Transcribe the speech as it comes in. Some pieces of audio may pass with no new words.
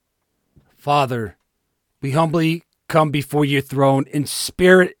Father, we humbly come before your throne in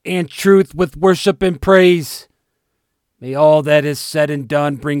spirit and truth with worship and praise. May all that is said and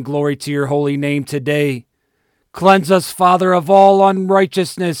done bring glory to your holy name today. Cleanse us, Father, of all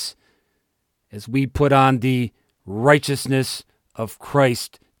unrighteousness as we put on the righteousness of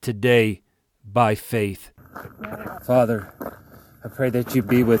Christ today by faith. Father, I pray that you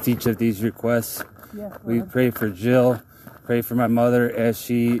be with each of these requests. We pray for Jill, pray for my mother as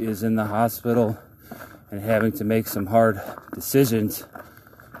she is in the hospital and having to make some hard decisions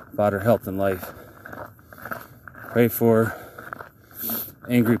about her health and life. Pray for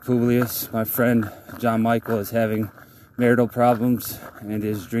Angry Publius. My friend John Michael is having marital problems and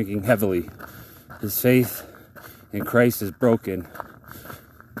is drinking heavily. His faith in Christ is broken.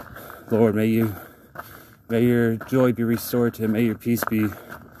 Lord, may your joy be restored to him. May your peace be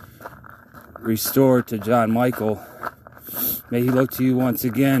restored to John Michael. May he look to you once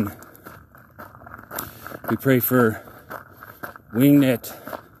again. We pray for Wingnet,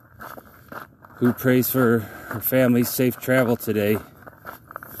 who prays for her family's safe travel today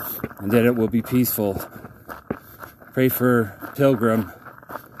and that it will be peaceful. Pray for Pilgrim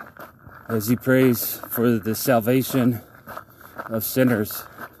as he prays for the salvation of sinners.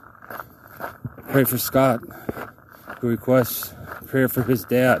 Pray for Scott, who requests prayer for his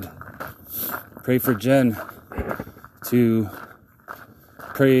dad. Pray for Jen to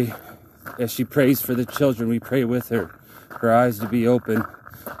pray as she prays for the children. We pray with her eyes to be open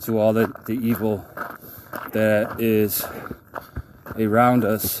to all the evil that is around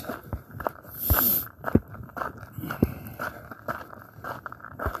us.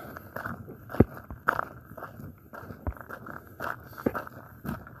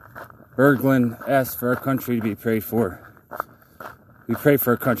 Berglund asked for our country to be prayed for. We pray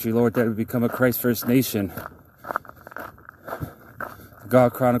for our country, Lord, that it would become a Christ First nation.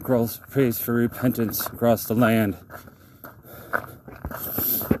 God Chronicles prays for repentance across the land.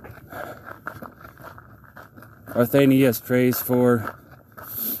 Arthanius prays for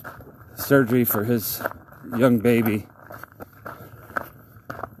surgery for his young baby.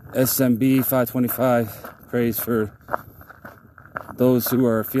 SMB 525 prays for those who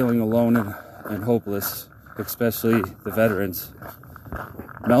are feeling alone and hopeless, especially the veterans.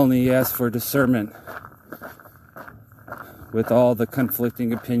 Melanie asked for discernment with all the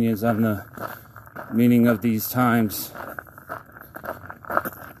conflicting opinions on the meaning of these times.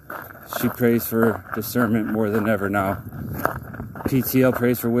 She prays for discernment more than ever now. PTL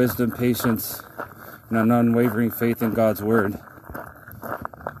prays for wisdom, patience, and an unwavering faith in God's word.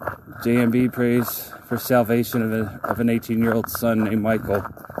 JMB prays for salvation of an 18-year-old son named Michael.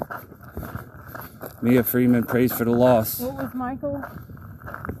 Mia Freeman prays for the lost. What was Michael?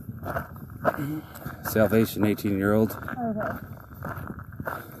 Salvation, 18-year-old. Okay.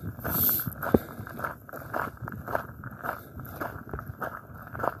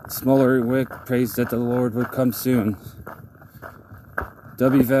 Smoller Wick prays that the Lord would come soon.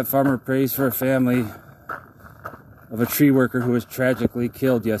 W. Vet Farmer prays for a family of a tree worker who was tragically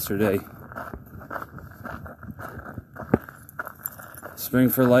killed yesterday. Spring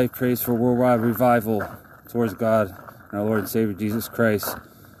for Life prays for worldwide revival towards God and our Lord and Savior Jesus Christ.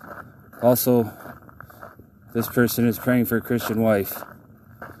 Also, this person is praying for a Christian wife.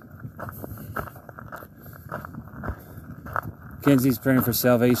 Kenzie's praying for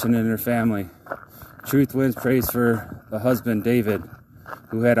salvation in her family. Truth Wins prays for the husband, David,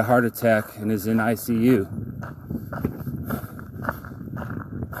 who had a heart attack and is in ICU.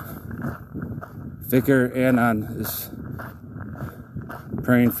 Vicar Anon is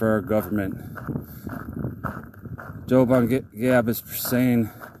praying for our government. Job on Gab is saying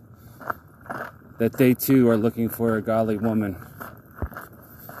that they too are looking for a godly woman.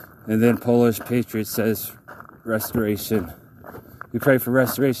 And then Polish Patriot says restoration. We pray for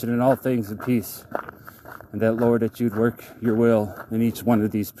restoration in all things and peace. And that, Lord, that you'd work your will in each one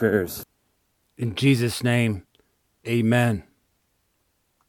of these prayers. In Jesus' name, amen.